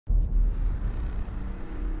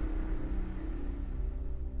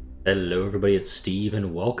Hello everybody, it's Steve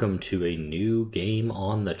and welcome to a new game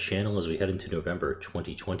on the channel as we head into November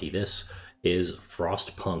 2020. This is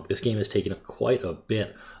Frostpunk. This game has taken up quite a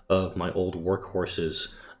bit of my old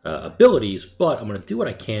workhorse's abilities, but I'm going to do what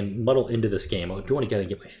I can, muddle into this game. I do want to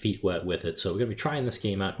get my feet wet with it, so we're going to be trying this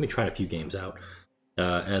game out. I'm going to be trying a few games out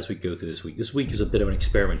as we go through this week. This week is a bit of an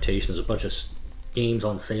experimentation. There's a bunch of games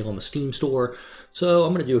on sale on the Steam store, so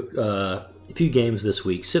I'm going to do a few games this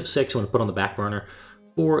week. Civ 6 I'm going to put on the back burner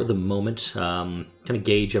for the moment, kind of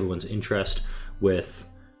gauge everyone's interest with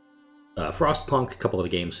Frostpunk, a couple of the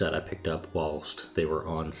games that I picked up whilst they were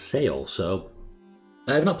on sale. So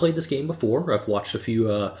I have not played this game before. I've watched a few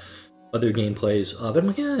other gameplays of it. I'm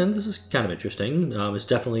like, yeah, this is kind of interesting. It's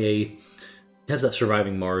definitely it has that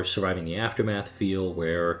surviving Mars, surviving the aftermath feel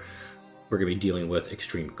where we're going to be dealing with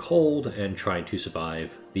extreme cold and trying to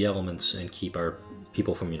survive the elements and keep our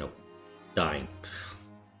people from, dying.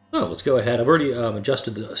 Oh, let's go ahead. I've already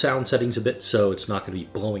adjusted the sound settings a bit, so it's not going to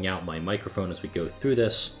be blowing out my microphone as we go through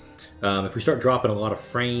this. If we start dropping a lot of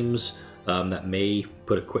frames, that may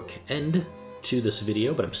put a quick end to this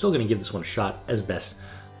video, but I'm still going to give this one a shot as best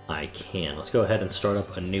I can. Let's go ahead and start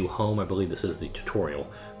up a new home. I believe this is the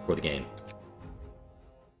tutorial for the game.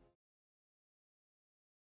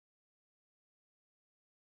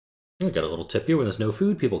 We got a little tip here. When there's no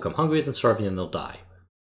food, people come hungry, then starving, and they'll die.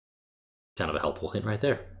 Kind of a helpful hint right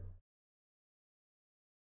there.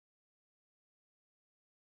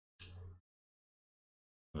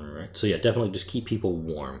 Alright, so yeah, definitely just keep people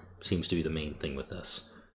warm. Seems to be the main thing with this.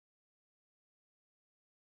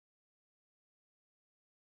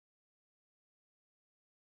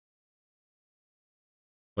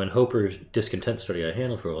 When Hopper's discontent started to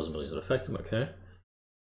handle for all his millions that affect him, okay.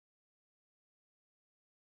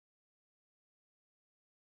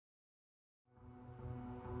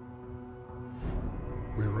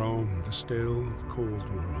 We roam the still,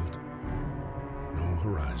 cold world. No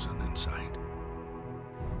horizon in sight.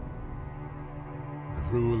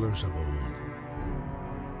 The rulers of old,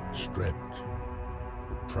 stripped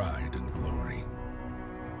of pride and glory.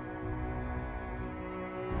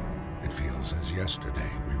 It feels as yesterday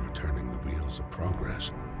we were turning the wheels of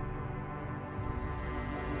progress.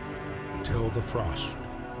 Until the frost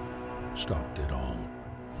stopped it all.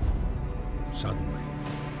 Suddenly,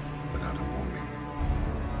 without a warning.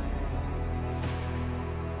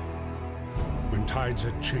 When tides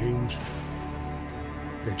had changed,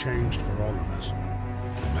 they changed for all of us,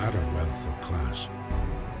 no matter wealth or class.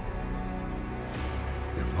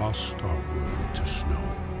 We've lost our world to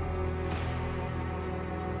snow.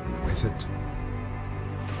 And with it,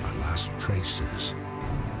 our last traces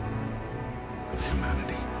of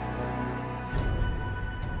humanity.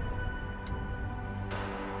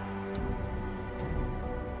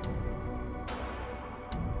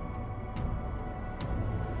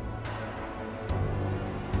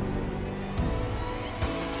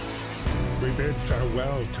 We bid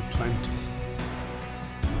farewell to plenty,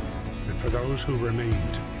 and for those who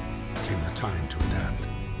remained came the time to adapt.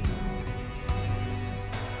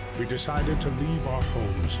 We decided to leave our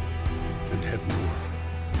homes and head north.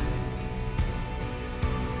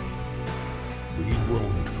 We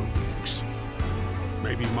roamed for weeks,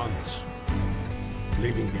 maybe months,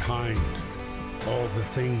 leaving behind all the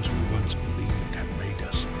things we once believed had made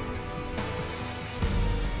us.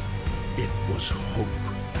 It was hope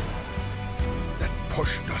that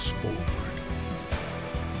pushed us forward.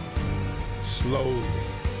 Slowly,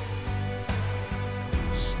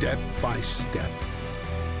 step by step.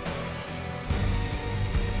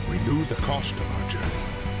 We knew the cost of our journey,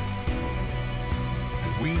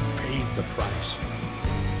 and we paid the price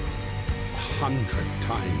 100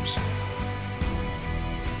 times.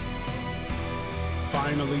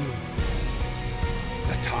 Finally,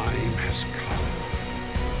 the time has come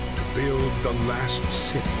to build the last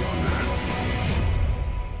city on Earth.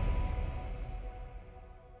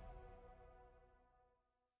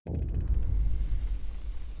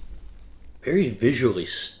 Very visually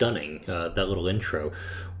stunning, that little intro.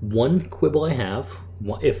 One quibble I have,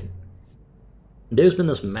 if there's been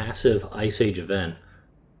this massive Ice Age event,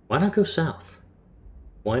 why not go south?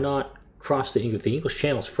 Why not cross if the English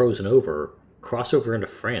Channel's frozen over, cross over into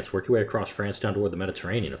France, work your way across France down toward the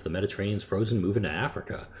Mediterranean. If the Mediterranean's frozen, move into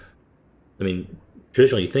Africa. I mean,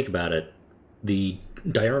 traditionally, you think about it, the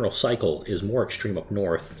diurnal cycle is more extreme up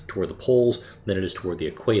north toward the poles than it is toward the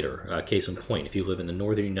equator. Case in point, if you live in the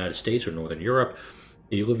northern United States or northern Europe,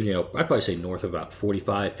 you live in, I'd probably say north of about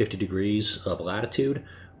 45, 50 degrees of latitude,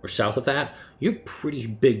 or south of that, you have pretty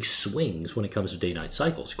big swings when it comes to day-night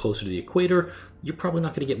cycles. Closer to the equator, you're probably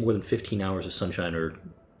not going to get more than 15 hours of sunshine or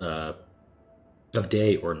of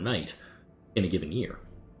day or night in a given year.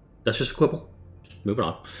 That's just a quibble. Just moving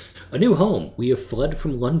on. A new home. We have fled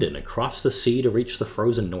from London across the sea to reach the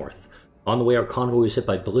frozen north. On the way, our convoy was hit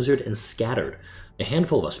by blizzard and scattered. A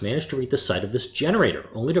handful of us managed to reach the site of this generator,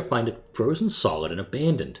 only to find it frozen solid and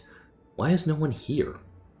abandoned. Why is no one here?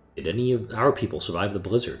 Did any of our people survive the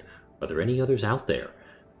blizzard? Are there any others out there?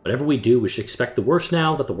 Whatever we do, we should expect the worst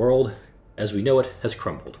now that the world, as we know it, has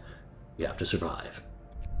crumbled. We have to survive.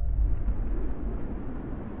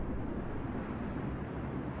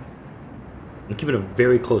 I'm keeping a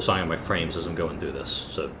very close eye on my frames as I'm going through this,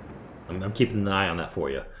 so I'm keeping an eye on that for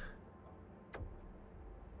you.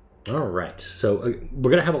 Alright, so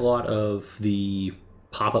we're going to have a lot of the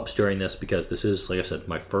pop-ups during this because this is, like I said,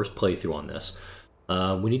 my first playthrough on this.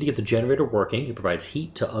 We need to get the generator working. It provides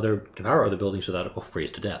heat to power other buildings without it will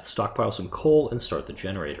freeze to death. Stockpile some coal and start the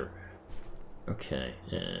generator. Okay,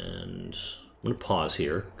 and I'm going to pause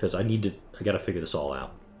here because I got to figure this all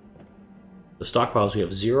out. The stockpiles, we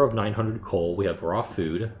have 0 of 900 coal, we have raw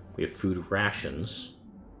food, we have food rations,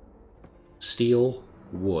 steel,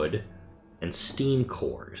 wood, and steam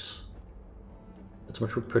cores. That's how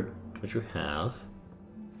much we have.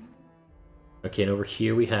 Okay, and over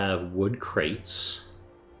here we have wood crates,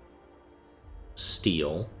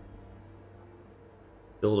 steel,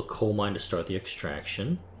 build a coal mine to start the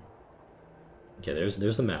extraction. Okay, there's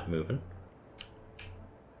the map moving.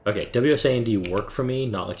 Okay, WSA and D work for me,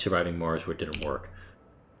 not like Surviving Mars where it didn't work.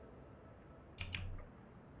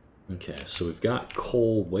 Okay, so we've got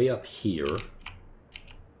coal way up here.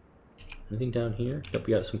 Anything down here? Yep,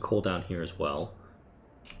 we got some coal down here as well.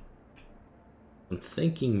 I'm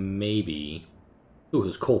thinking maybe... Ooh,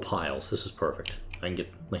 there's coal piles. This is perfect. I can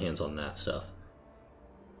get my hands on that stuff.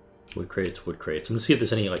 Wood crates, wood crates. I'm gonna see if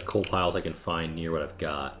there's any like coal piles I can find near what I've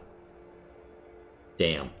got.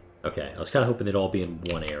 Damn. Okay, I was kind of hoping they'd all be in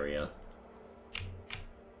one area.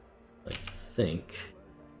 I think...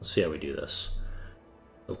 Let's see how we do this.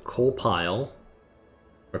 So coal pile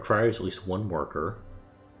requires at least one worker.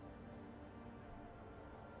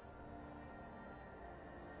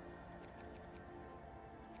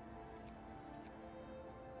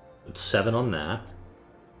 It's 7 on that.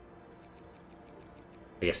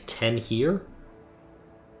 I guess 10 here?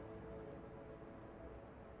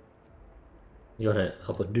 Go ahead.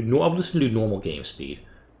 I'll just do normal game speed.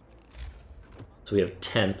 So we have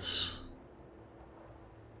tents.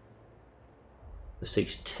 This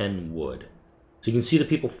takes 10 wood. So you can see the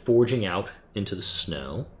people forging out into the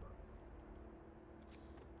snow.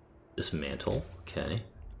 Dismantle. Okay.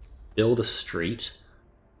 Build a street.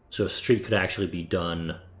 So a street could actually be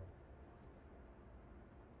done...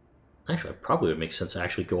 Actually, it probably would make sense to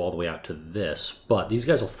actually go all the way out to this. But these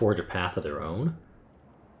guys will forge a path of their own.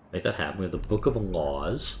 Make that happen. We have the Book of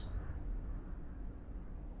Laws.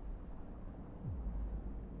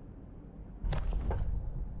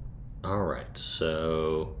 Alright,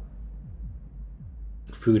 so...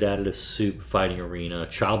 Food additive, soup, fighting arena,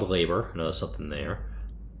 child labor. I know there's something there.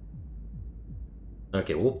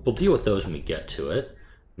 Okay, we'll deal with those when we get to it.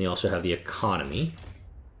 And you also have the economy.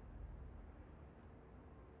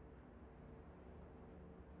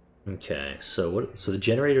 Okay, so the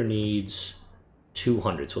generator needs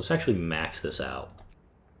 200, so let's actually max this out.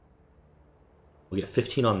 We'll get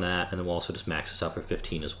 15 on that, and then we'll also just max this out for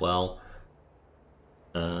 15 as well.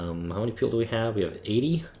 How many people do we have? We have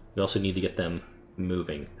 80. We also need to get them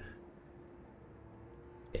moving.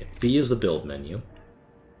 Okay, B is the build menu.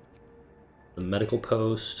 The medical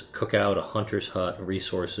post, cookout, a hunter's hut,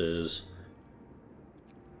 resources.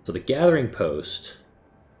 So the gathering post...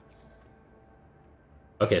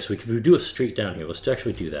 Okay, so if we do a street down here, let's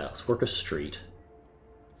actually do that. Let's work a street.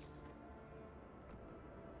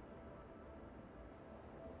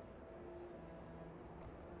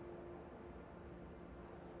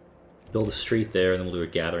 Build a street there, and then we'll do a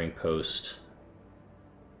gathering post.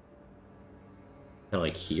 Kind of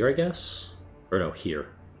like here, I guess? Or no, here.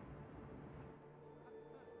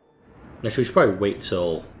 Actually, we should probably wait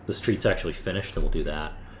till the street's actually finished, then we'll do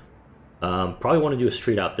that. Probably want to do a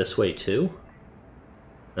street out this way, too.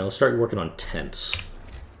 Now we'll start working on tents.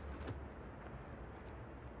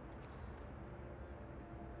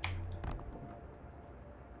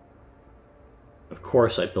 Of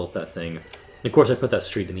course I built that thing. And of course I put that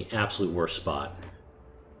street in the absolute worst spot.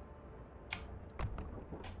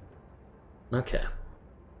 Okay.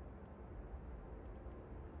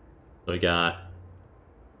 So we got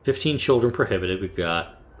 15 children prohibited. We've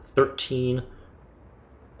got 13...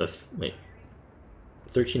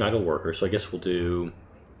 13 idle workers, so I guess we'll do...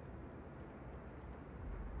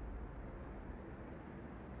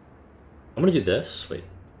 I'm gonna do this. Wait.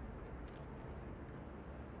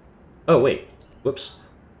 Oh, wait. Whoops.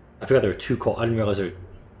 I forgot there were 2 coal. I didn't realize there were...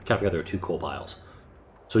 kind of forgot there were 2 coal piles.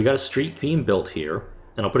 So we got a street being built here,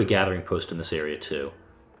 and I'll put a gathering post in this area too.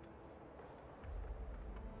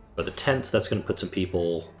 But the tents, that's going to put some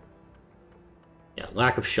people... Yeah,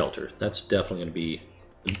 lack of shelter. That's definitely going to be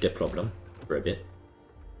a problem for a bit.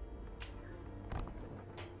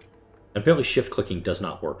 And apparently shift-clicking does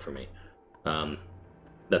not work for me.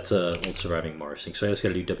 That's a old surviving Mars thing, so I just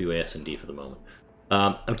got to do WAS and D for the moment.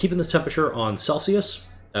 I'm keeping this temperature on Celsius.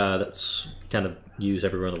 That's kind of used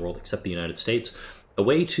everywhere in the world except the United States. A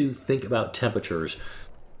way to think about temperatures,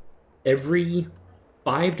 every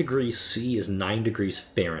 5 degrees C is 9 degrees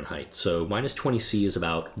Fahrenheit. So minus 20 C is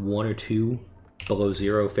about 1 or 2 below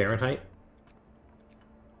 0 Fahrenheit.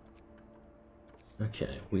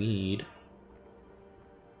 Okay, we need...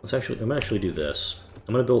 I'm gonna actually do this.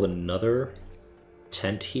 I'm gonna build another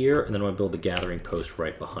tent here, and then I'm gonna build the gathering post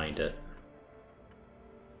right behind it.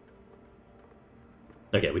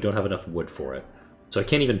 Okay, we don't have enough wood for it. So I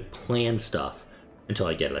can't even plan stuff until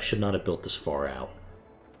I get it. I should not have built this far out.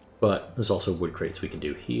 But there's also wood crates we can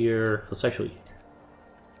do here. Let's actually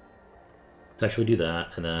do that,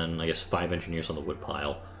 and then I guess 5 engineers on the wood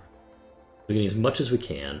pile. We're getting as much as we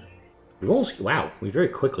can. We've almost... Wow, we very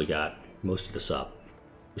quickly got most of this up.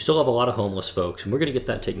 We still have a lot of homeless folks, and we're going to get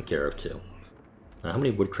that taken care of too. How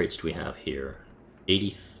many wood crates do we have here?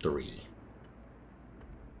 83.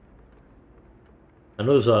 I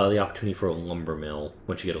know there's the opportunity for a lumber mill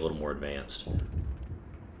once you get a little more advanced.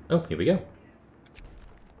 Oh, here we go.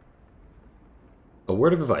 A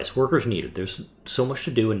word of advice. Workers needed. There's so much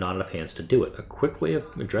to do and not enough hands to do it. A quick way of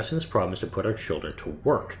addressing this problem is to put our children to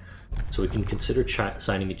work. So we can consider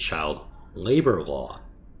signing the child labor law.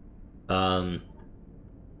 Will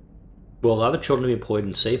allow the children to be employed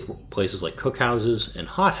in safe places like cookhouses and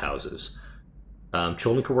hothouses.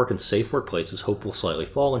 Children can work in safe workplaces, hope will slightly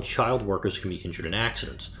fall, and child workers can be injured in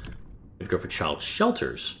accidents. We'd go for child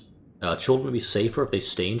shelters. Children will be safer if they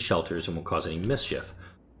stay in shelters and won't cause any mischief.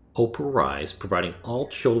 Hope will rise, providing all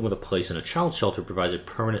children with a place in a child shelter provides a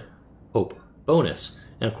permanent hope bonus,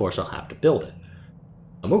 and of course I'll have to build it.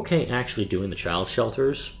 I'm okay actually doing the child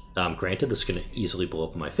shelters. Granted, this is going to easily blow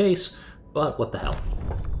up in my face, but what the hell.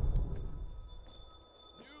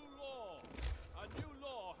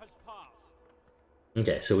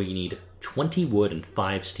 Okay, so we need 20 wood and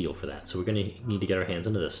 5 steel for that, so we're going to need to get our hands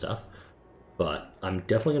into this stuff. But I'm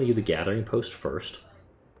definitely going to do the gathering post first,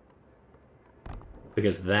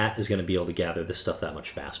 because that is going to be able to gather this stuff that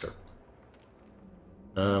much faster.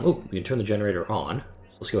 Oh, we can turn the generator on,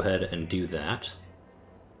 so let's go ahead and do that.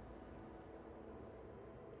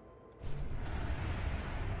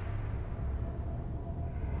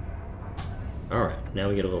 Alright, now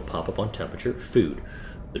we get a little pop-up on temperature. Food.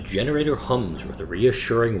 The generator hums with a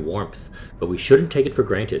reassuring warmth, but we shouldn't take it for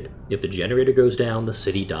granted. If the generator goes down, the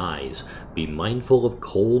city dies. Be mindful of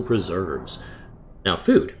cold reserves. Now,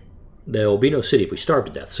 food. There will be no city if we starve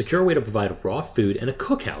to death. Secure a way to provide raw food and a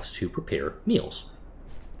cookhouse to prepare meals.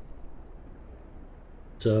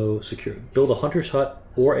 So, build a hunter's hut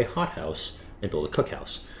or a hothouse and build a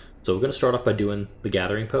cookhouse. So we're going to start off by doing the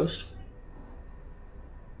gathering post.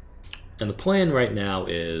 And the plan right now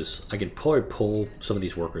is I can probably pull some of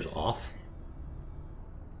these workers off,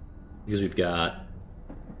 because we've got...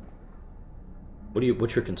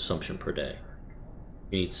 What's your consumption per day?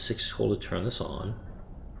 You need 6 coal to turn this on.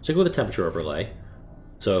 So go with the temperature overlay.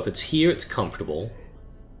 So if it's here, it's comfortable.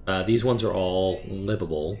 These ones are all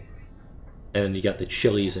livable. And you got the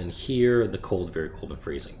chilies in here, the cold, very cold and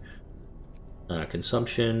freezing.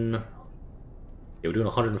 Consumption... Yeah, we're doing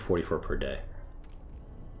 144 per day.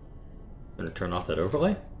 I'm going to turn off that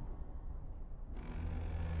overlay.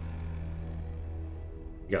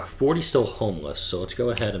 We got 40 still homeless, so let's go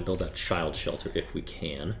ahead and build that child shelter if we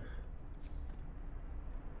can.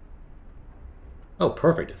 Oh,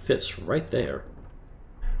 perfect. It fits right there.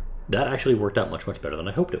 That actually worked out much, much better than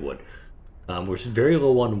I hoped it would. We're very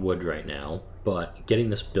low on wood right now, but getting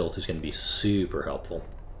this built is going to be super helpful.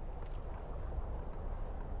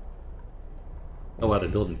 Oh wow, they're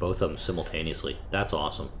building both of them simultaneously. That's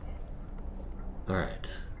awesome. Alright,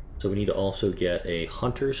 so we need to also get a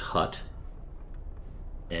hunter's hut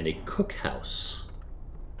and a cookhouse.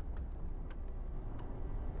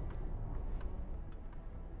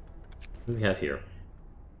 What do we have here?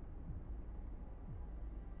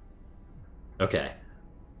 Okay.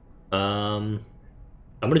 I'm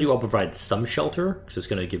gonna do I'll provide some shelter, because it's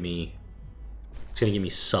gonna give me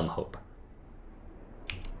some hope.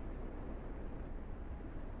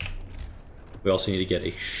 We also need to get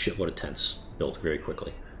a shitload of tents built very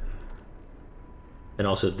quickly. And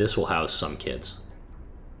also this will house some kids.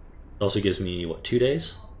 It also gives me, what, 2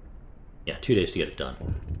 days? Yeah, 2 days to get it done.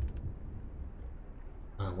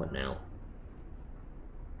 What now?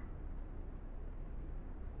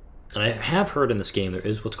 And I have heard in this game there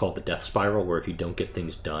is what's called the death spiral, where if you don't get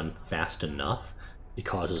things done fast enough, it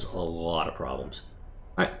causes a lot of problems.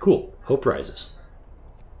 Alright, cool. Hope rises.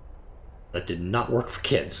 That did not work for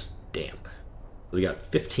kids. Damn. We got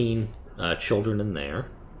 15 children in there.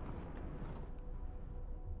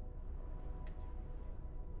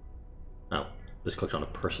 Oh, just clicked on a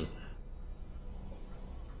person.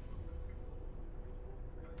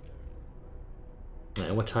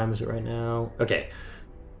 And what time is it right now? Okay.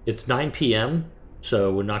 It's 9 p.m.,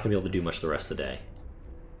 so we're not going to be able to do much the rest of the day.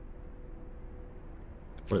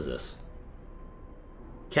 What is this?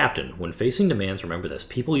 Captain, when facing demands, remember this.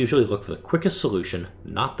 People usually look for the quickest solution,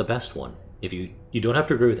 not the best one. If you don't have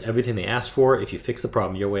to agree with everything they ask for. If you fix the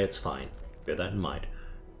problem your way, it's fine. Bear that in mind.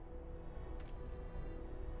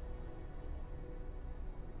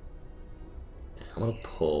 I'm going to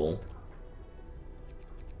pull...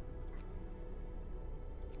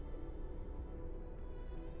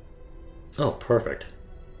 Oh, perfect.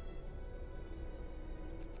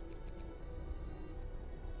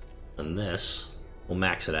 And this will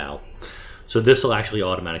max it out. So this will actually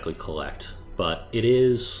automatically collect, but it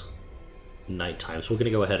is nighttime, so we're going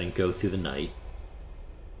to go ahead and go through the night.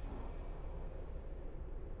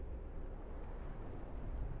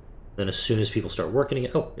 Then as soon as people start working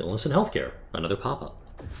again... Oh, illness and healthcare. Another pop-up.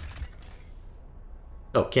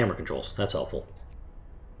 Oh, camera controls. That's helpful.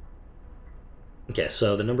 Okay,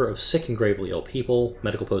 so the number of sick and gravely ill people,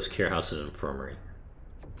 medical posts, care houses, and infirmary.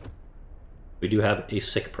 We do have a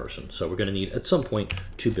sick person, so we're going to need, at some point,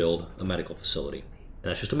 to build a medical facility. And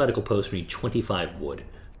that's just a medical post. We need 25 wood.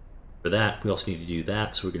 For that, we also need to do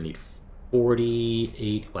that, so we're going to need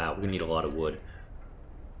 48... Wow, we're going to need a lot of wood.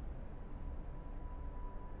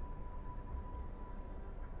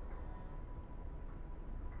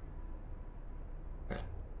 Alright,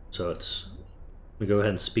 so it's... We go ahead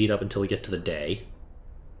and speed up until we get to the day.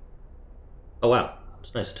 Oh wow,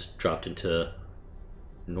 it's nice, it just dropped into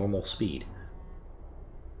normal speed.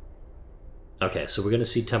 Okay, so we're going to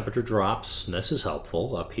see temperature drops, and this is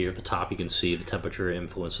helpful. Up here at the top you can see the temperature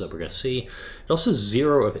influence that we're going to see. It also says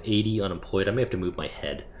 0 of 80 unemployed. I may have to move my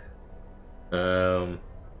head. Okay.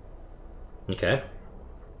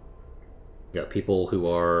 We got people who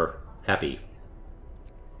are happy.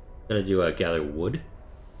 Gonna do gather wood.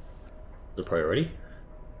 The priority.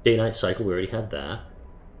 Day-night cycle, we already had that.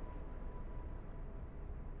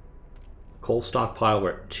 Coal stockpile,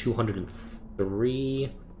 we're at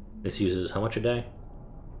 203. This uses how much a day?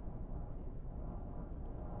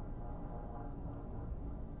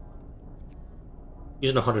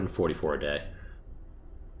 Using 144 a day.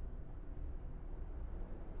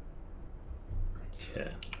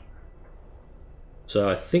 Okay. So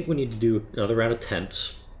I think we need to do another round of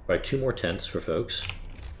tents. Buy 2 more tents for folks.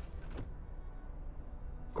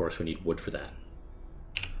 Of course, we need wood for that.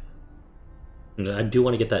 And I do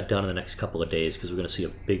want to get that done in the next couple of days because we're going to see a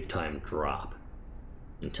big time drop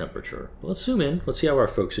in temperature. But let's zoom in. Let's see how our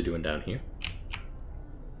folks are doing down here.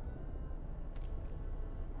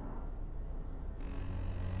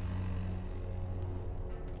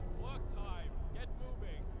 Work time. Get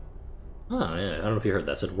moving. Oh, yeah, I don't know if you heard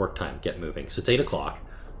that. It said work time, get moving. So it's 8 o'clock.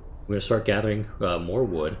 We're going to start gathering more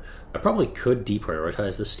wood. I probably could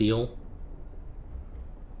deprioritize the steel.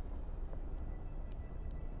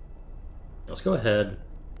 Let's go ahead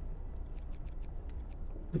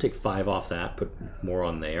and take 5 off that, put more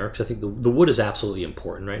on there, because I think the wood is absolutely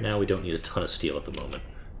important right now. We don't need a ton of steel at the moment.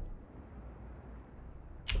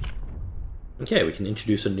 Okay, we can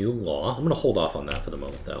introduce a new law. I'm going to hold off on that for the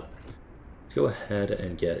moment, though. Let's go ahead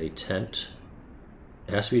and get a tent.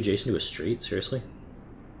 It has to be adjacent to a street, seriously?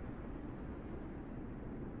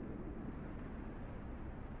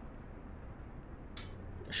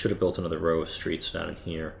 I should have built another row of streets down in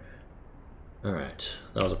here. Alright,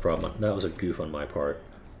 that was a problem. That was a goof on my part.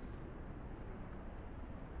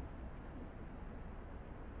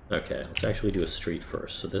 Okay, let's actually do a street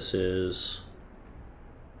first. So this is...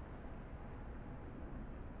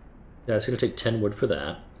 Yeah, it's going to take 10 wood for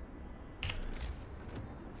that.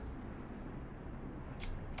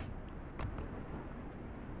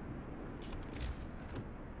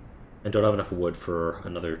 And don't have enough wood for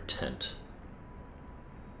another tent.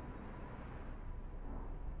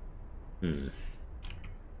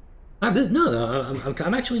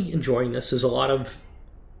 I'm actually enjoying this. There's a lot of...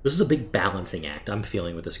 This is a big balancing act I'm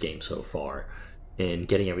feeling with this game so far. In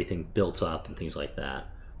getting everything built up and things like that.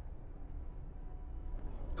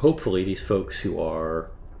 Hopefully these folks who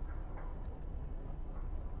are...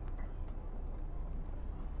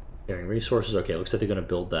 sharing resources. Okay, looks like they're going to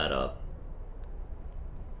build that up.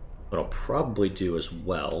 what I'll probably do as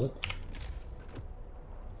well,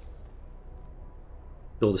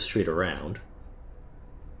 build a street around.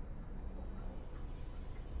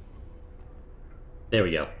 There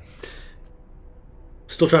we go.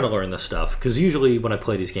 Still trying to learn this stuff, because usually when I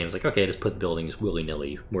play these games, like, okay, just put buildings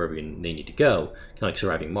willy-nilly wherever they need to go, kind of like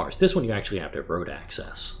Surviving Mars. This one you actually have to have road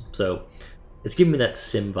access. So it's giving me that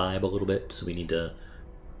sim vibe a little bit, so we need to...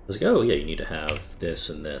 I was like, oh yeah, you need to have this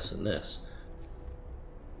and this and this.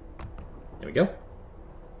 There we go.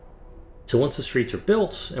 So once the streets are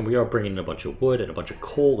built, and we are bringing in a bunch of wood and a bunch of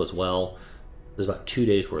coal as well, there's about 2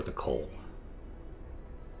 days worth of coal.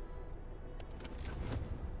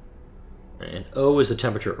 And O is the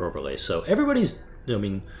temperature overlay. So everybody's, I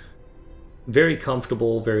mean, very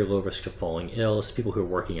comfortable, very low risk of falling ill. It's people who are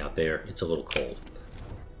working out there. It's a little cold.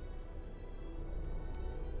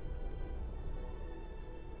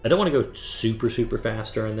 I don't want to go super, super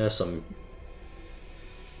fast during this. I'm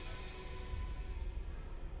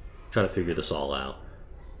trying to figure this all out.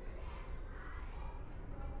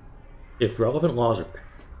 If relevant laws are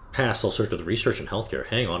passed, I'll search with research and healthcare.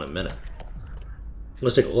 Hang on a minute.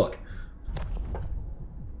 Let's take a look.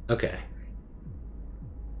 Okay.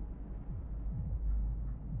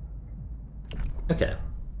 Okay.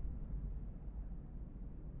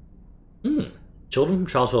 Children from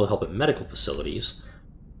Charlottesville help at medical facilities.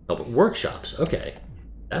 Help at workshops. Okay.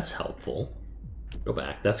 That's helpful. Go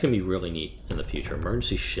back. That's going to be really neat in the future.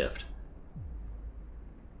 Emergency shift.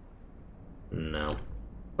 No.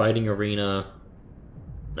 Fighting arena.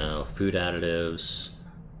 No. Food additives.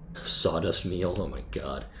 Sawdust meal. Oh my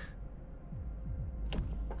god.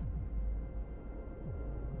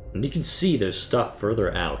 And you can see there's stuff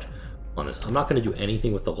further out on this. I'm not going to do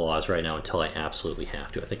anything with the laws right now until I absolutely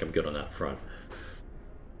have to. I think I'm good on that front.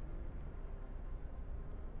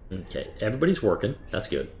 Okay, everybody's working. That's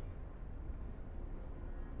good.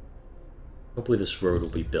 Hopefully this road will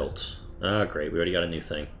be built. Ah, great. We already got a new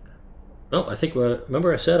thing. Well, I think,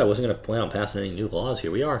 remember I said I wasn't going to plan on passing any new laws.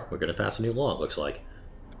 Here we are. We're going to pass a new law, it looks like.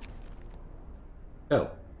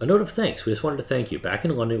 Oh. A note of thanks. We just wanted to thank you. Back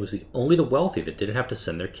in London, it was only the wealthy that didn't have to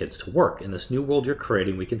send their kids to work. In this new world you're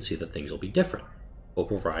creating, we can see that things will be different. Hope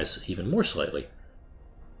will rise even more slightly.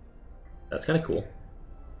 That's kind of cool.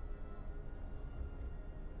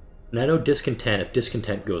 Now I know discontent, if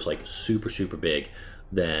discontent goes like super, super big,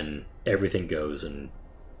 then everything goes and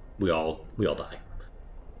we all die.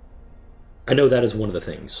 I know that is one of the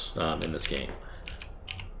things in this game.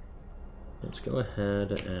 Let's go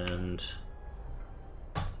ahead and...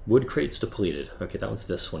 Wood crates depleted. Okay, that one's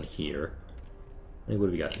this one here. What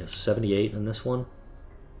do we got? 78 in this one.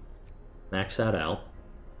 Max that out.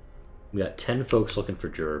 We got 10 folks looking for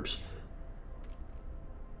gerbs.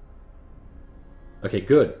 Okay,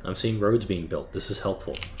 good. I'm seeing roads being built. This is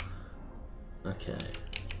helpful. Okay.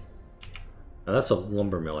 Now that's a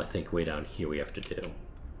lumber mill, I think, way down here we have to do.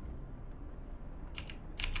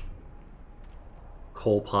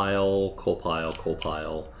 Coal pile, coal pile, coal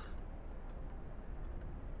pile.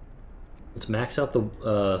 Let's max out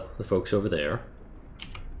the folks over there.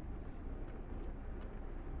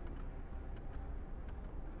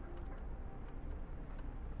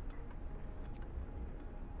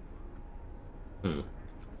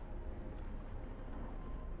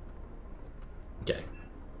 Okay.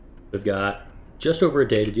 We've got just over a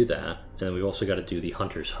day to do that, and then we've also got to do the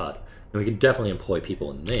hunter's hut. And we can definitely employ people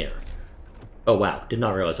in there. Oh wow, did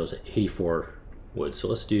not realize I was at 84 wood. So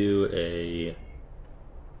let's do a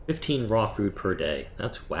 15 raw food per day.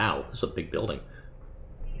 That's, wow, this is a big building.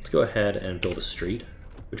 Let's go ahead and build a street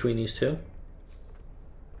between these two.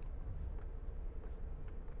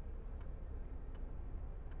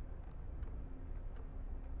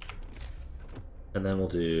 And then we'll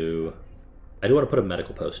do... I do want to put a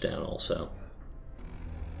medical post down also.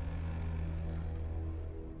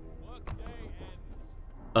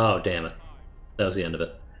 Oh, damn it. That was the end of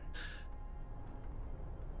it.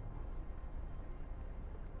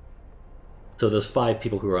 So those 5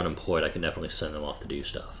 people who are unemployed, I can definitely send them off to do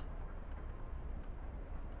stuff.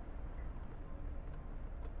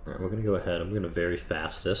 Alright, we're going to go ahead. I'm going to very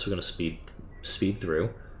fast this. We're going to speed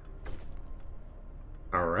through.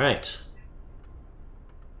 Alright.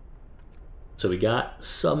 So we got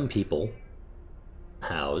some people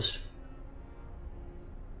housed.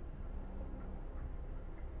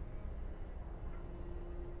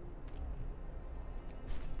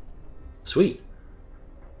 Sweet.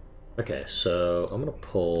 Okay, so I'm gonna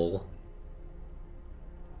pull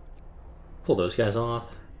those guys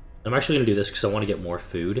off. I'm actually gonna do this because I want to get more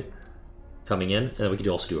food coming in, and then we could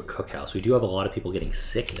also do a cookhouse. We do have a lot of people getting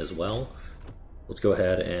sick as well. Let's go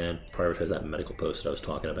ahead and prioritize that medical post that I was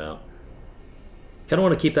talking about. Kind of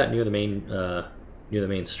want to keep that near the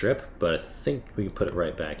main strip, but I think we can put it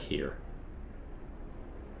right back here.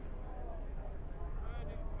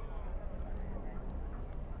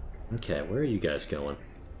 Okay, where are you guys going?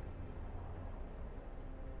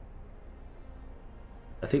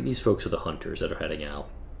 I think these folks are the hunters that are heading out.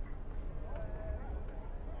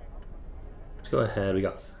 Let's go ahead. We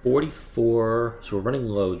got 44, so we're running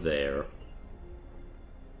low there.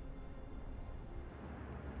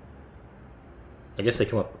 I guess they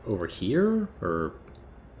come up over here or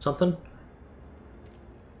something.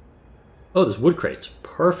 Oh, there's wood crates.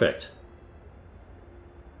 Perfect.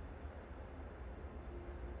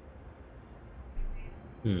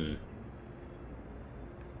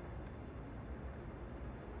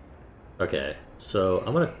 Okay, so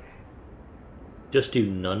I'm gonna just do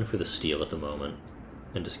none for the steel at the moment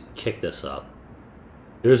and just kick this up.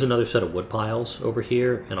 There's another set of wood piles over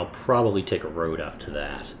here, and I'll probably take a road out to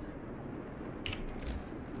that.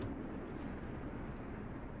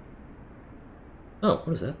 Oh,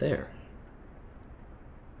 what is that there?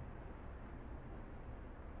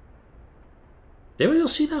 Did anybody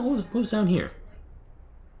else see that? What was down here?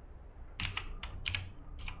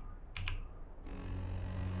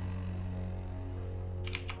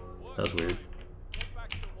 That was weird.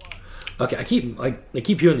 Okay, I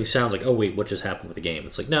keep hearing these sounds like, oh wait, what just happened with the game?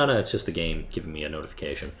 It's like, no, it's just the game giving me a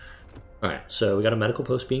notification. Alright, so we got a medical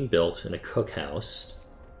post being built and a cookhouse.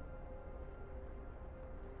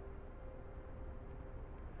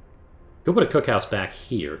 Go put a cookhouse back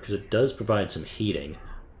here, because it does provide some heating.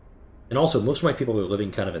 And also, most of my people are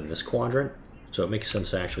living kind of in this quadrant, so it makes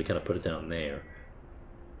sense to actually kind of put it down there.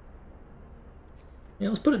 Yeah,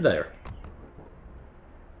 let's put it there.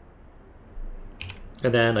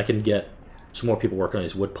 And then I can get some more people working on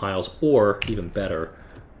these wood piles, or, even better,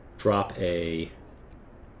 drop a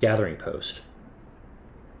gathering post.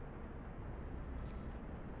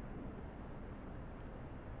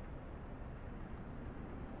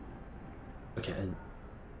 Okay.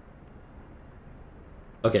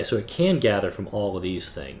 Okay, so it can gather from all of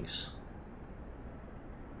these things.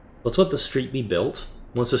 Let's let the street be built.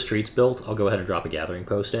 Once the street's built, I'll go ahead and drop a gathering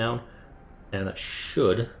post down. And that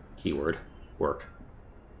should, keyword, work.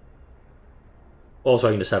 Also,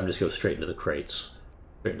 I can just have them just go straight into the crates.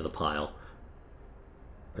 Straight into the pile.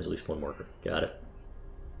 There's at least one worker. Got it.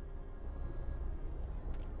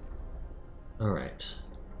 Alright.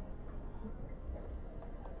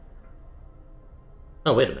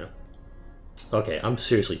 Oh, wait a minute. Okay, I'm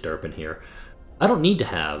seriously derping here. I don't need to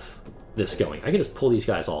have this going. I can just pull these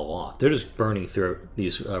guys all off. They're just burning through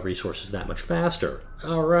these resources that much faster.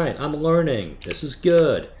 Alright, I'm learning. This is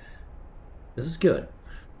good. This is good.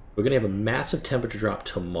 We're going to have a massive temperature drop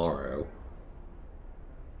tomorrow.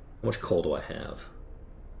 How much coal do I have?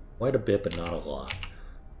 Quite a bit, but not a lot.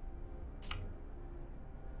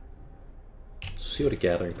 Let's see what a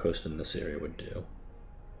gathering post in this area would do.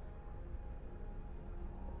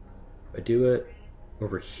 If I do it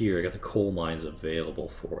over here, I got the coal mines available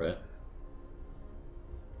for it.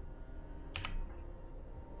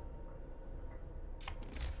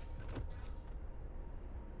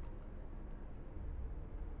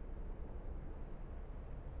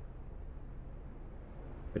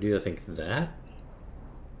 I do, I think that.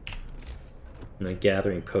 And a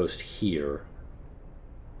gathering post here.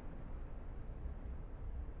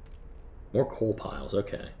 More coal piles,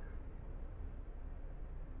 okay.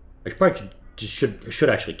 I probably should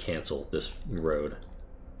actually cancel this road.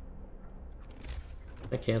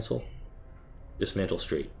 Can I cancel? Dismantle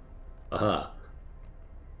street. Aha.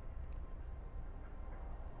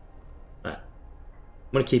 Alright.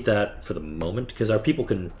 I'm gonna keep that for the moment, because our people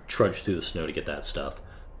can trudge through the snow to get that stuff.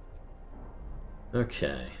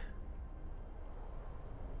 Okay.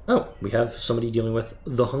 Oh, we have somebody dealing with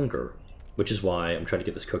the hunger, which is why I'm trying to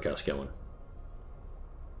get this cookhouse going.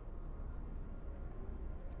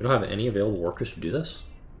 We don't have any available workers to do this?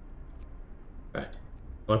 Alright.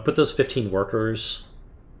 I'm going to put those 15 workers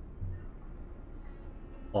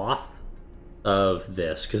off of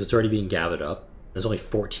this, because it's already being gathered up. There's only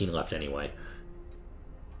 14 left anyway.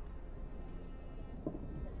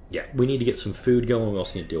 Yeah, we need to get some food going. We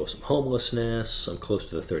also need to deal with some homelessness. I'm close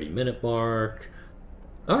to the 30-minute mark.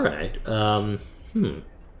 Alright, I mean,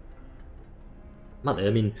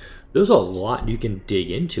 there's a lot you can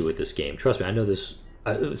dig into with this game. Trust me, I know this.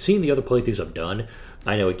 Seeing the other playthroughs I've done,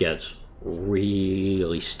 I know it gets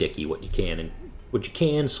really sticky what you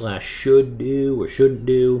can slash should do or shouldn't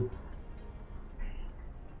do.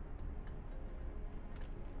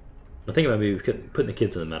 I think about maybe putting the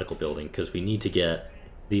kids in the medical building, because we need to get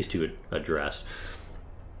these two addressed.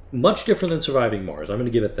 Much different than Surviving Mars. I'm going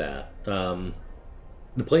to give it that.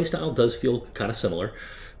 The playstyle does feel kind of similar,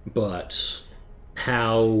 but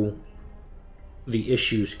how the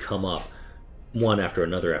issues come up one after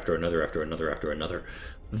another, after another, after another, after another,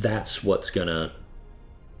 that's what's gonna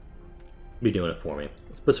be doing it for me.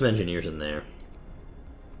 Let's put some engineers in there.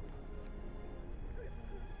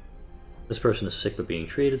 This person is sick but being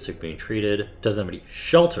treated, sick being treated. Doesn't have any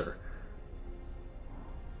shelter.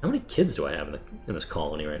 How many kids do I have in this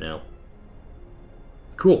colony right now?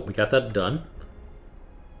 Cool, we got that done.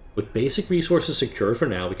 With basic resources secured for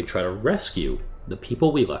now, we can try to rescue the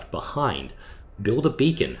people we left behind, build a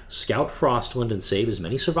beacon, scout Frostland, and save as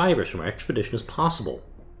many survivors from our expedition as possible.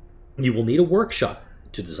 You will need a workshop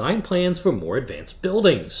to design plans for more advanced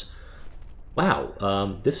buildings.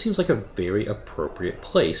 Wow, this seems like a very appropriate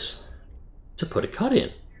place to put a cut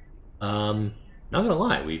in. Not gonna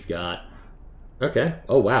lie, we've got... Okay,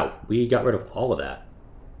 oh wow, we got rid of all of that.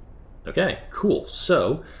 Okay, cool.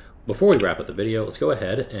 So, before we wrap up the video, let's go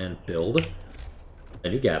ahead and build a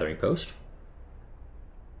new gathering post.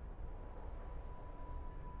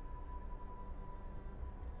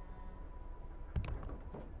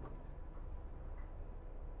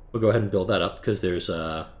 We'll go ahead and build that up because there's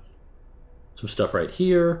some stuff right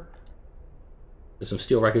here. There's some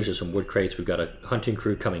steel wreckage, there's some wood crates. We've got a hunting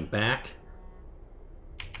crew coming back.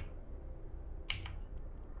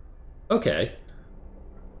 Okay.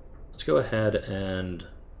 Let's go ahead and...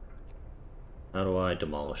 How do I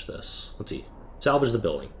demolish this? Let's see. Salvage the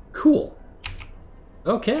building. Cool.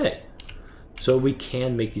 Okay. So we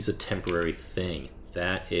can make these a temporary thing.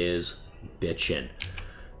 That is bitchin'.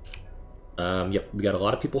 Yep, we got a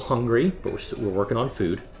lot of people hungry, but we're working on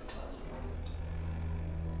food.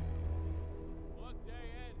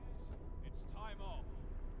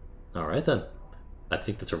 All right then. I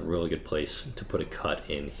think that's a really good place to put a cut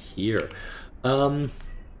in here. Yeah,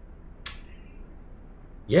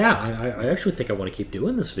 I actually think I want to keep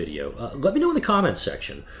doing this video. Let me know in the comments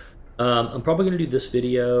section. I'm probably going to do this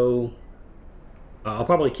video. I'll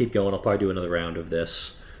probably keep going. I'll probably do another round of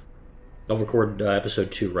this. I'll record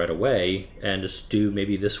episode 2 right away and just do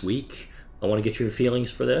maybe this week. I want to get your feelings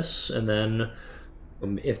for this, and then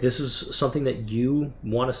if this is something that you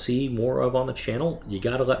want to see more of on the channel, you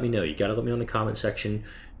got to let me know. You got to let me know in the comment section.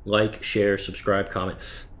 Like, share, subscribe, comment.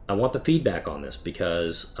 I want the feedback on this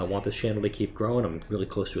because I want this channel to keep growing. I'm really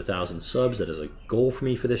close to 1,000 subs. That is a goal for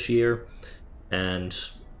me for this year, and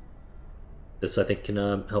this, I think, can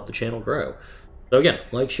help the channel grow. So again,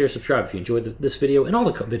 like, share, subscribe if you enjoyed this video and all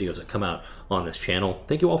the videos that come out on this channel.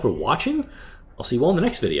 Thank you all for watching. I'll see you all in the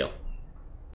next video.